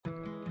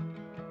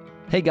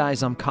Hey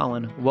guys, I'm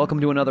Colin. Welcome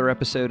to another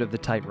episode of The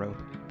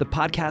Tightrope, the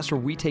podcast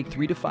where we take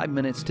 3 to 5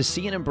 minutes to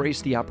see and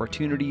embrace the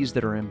opportunities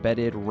that are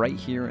embedded right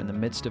here in the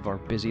midst of our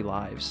busy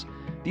lives.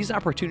 These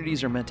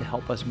opportunities are meant to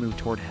help us move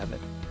toward heaven.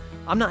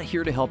 I'm not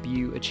here to help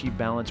you achieve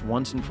balance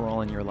once and for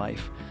all in your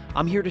life.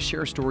 I'm here to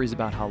share stories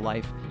about how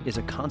life is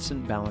a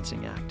constant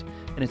balancing act,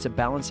 and it's a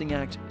balancing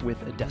act with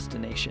a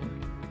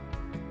destination.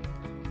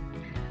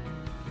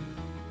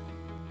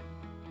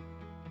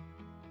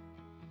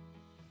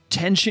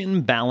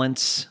 Tension,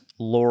 balance,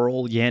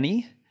 Laurel,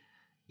 Yanny?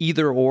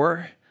 Either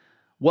or?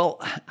 Well,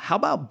 how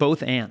about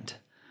both and?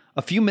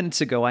 A few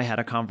minutes ago, I had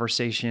a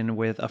conversation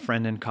with a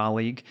friend and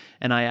colleague,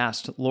 and I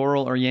asked,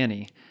 Laurel or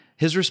Yanny?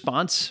 His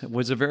response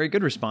was a very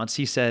good response.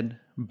 He said,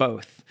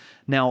 both.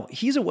 Now,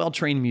 he's a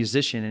well-trained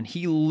musician, and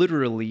he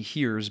literally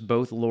hears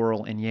both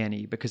Laurel and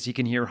Yanny because he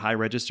can hear high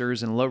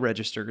registers and low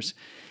registers.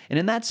 And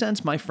in that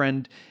sense, my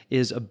friend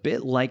is a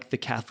bit like the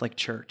Catholic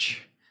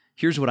Church.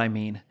 Here's what I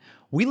mean.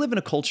 We live in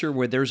a culture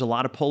where there's a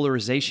lot of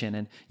polarization,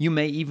 and you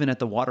may even at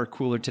the water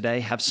cooler today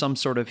have some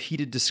sort of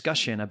heated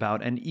discussion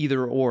about an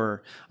either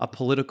or, a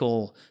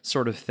political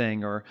sort of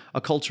thing or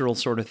a cultural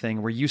sort of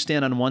thing where you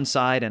stand on one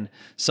side and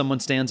someone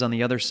stands on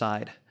the other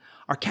side.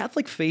 Our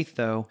Catholic faith,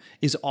 though,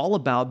 is all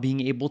about being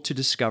able to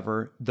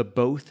discover the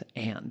both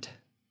and.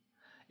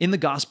 In the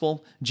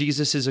gospel,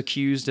 Jesus is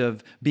accused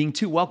of being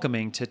too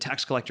welcoming to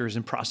tax collectors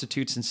and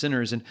prostitutes and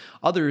sinners, and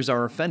others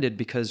are offended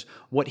because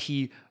what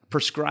he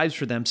prescribes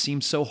for them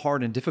seems so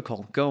hard and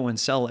difficult. Go and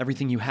sell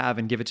everything you have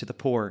and give it to the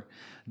poor.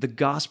 The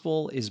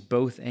gospel is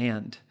both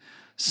and.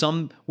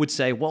 Some would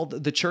say, well,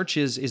 the church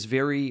is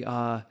very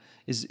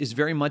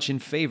much in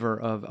favor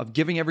of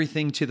giving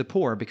everything to the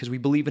poor because we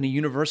believe in a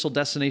universal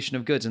destination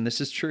of goods, and this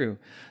is true.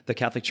 The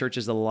Catholic Church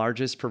is the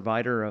largest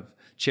provider of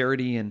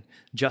charity and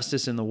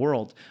justice in the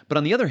world. But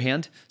on the other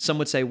hand, some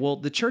would say, well,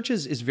 the church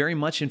is very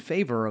much in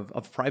favor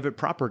of private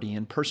property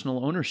and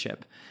personal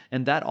ownership,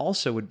 and that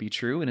also would be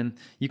true. And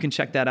you can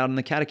check that out in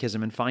the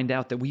Catechism and find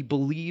out that we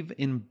believe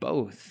in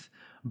both.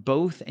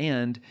 Both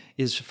and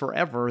is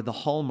forever the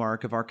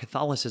hallmark of our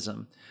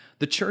Catholicism.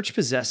 The church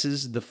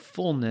possesses the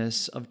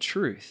fullness of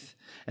truth,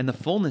 and the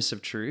fullness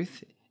of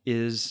truth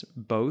is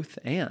both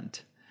and.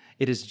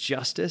 It is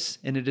justice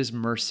and it is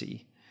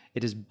mercy.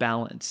 It is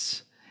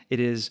balance. It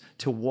is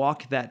to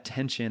walk that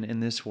tension in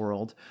this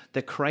world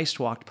that Christ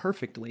walked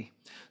perfectly.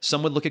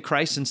 Some would look at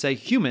Christ and say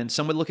human.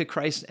 Some would look at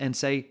Christ and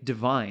say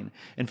divine.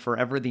 And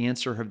forever the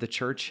answer of the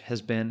church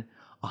has been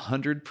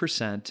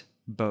 100%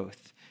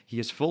 both. He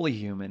is fully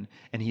human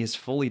and he is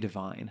fully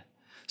divine.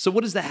 So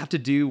what does that have to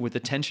do with the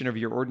tension of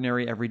your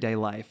ordinary everyday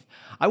life?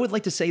 I would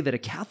like to say that a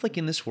Catholic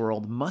in this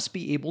world must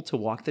be able to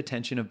walk the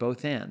tension of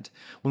both and.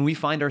 When we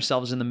find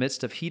ourselves in the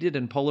midst of heated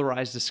and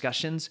polarized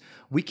discussions,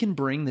 we can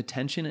bring the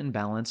tension and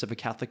balance of a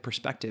Catholic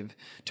perspective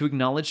to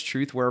acknowledge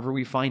truth wherever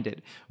we find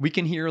it. We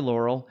can hear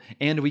Laurel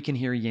and we can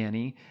hear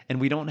Yanny,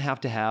 and we don't have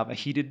to have a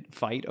heated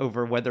fight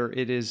over whether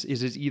it is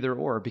either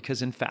or,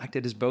 because in fact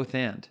it is both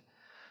and.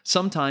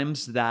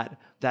 Sometimes that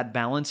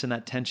balance and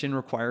that tension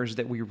requires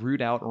that we root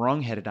out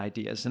wrong-headed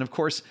ideas. And of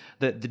course,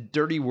 the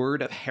dirty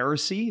word of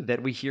heresy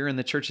that we hear in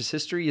the church's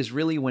history is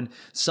really when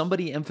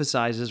somebody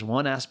emphasizes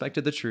one aspect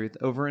of the truth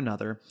over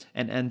another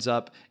and ends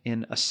up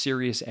in a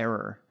serious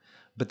error.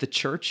 But the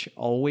church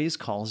always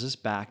calls us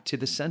back to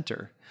the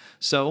center.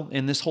 So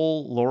in this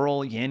whole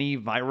Laurel,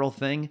 Yanny viral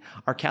thing,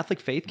 our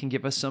Catholic faith can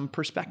give us some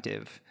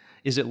perspective.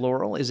 Is it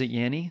Laurel? Is it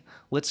Yanny?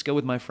 Let's go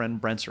with my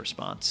friend Brent's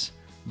response.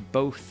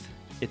 Both.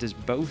 It is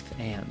both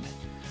and.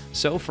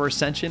 So for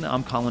Ascension,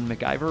 I'm Colin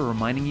McIver,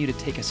 reminding you to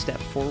take a step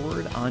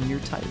forward on your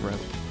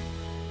tightrope.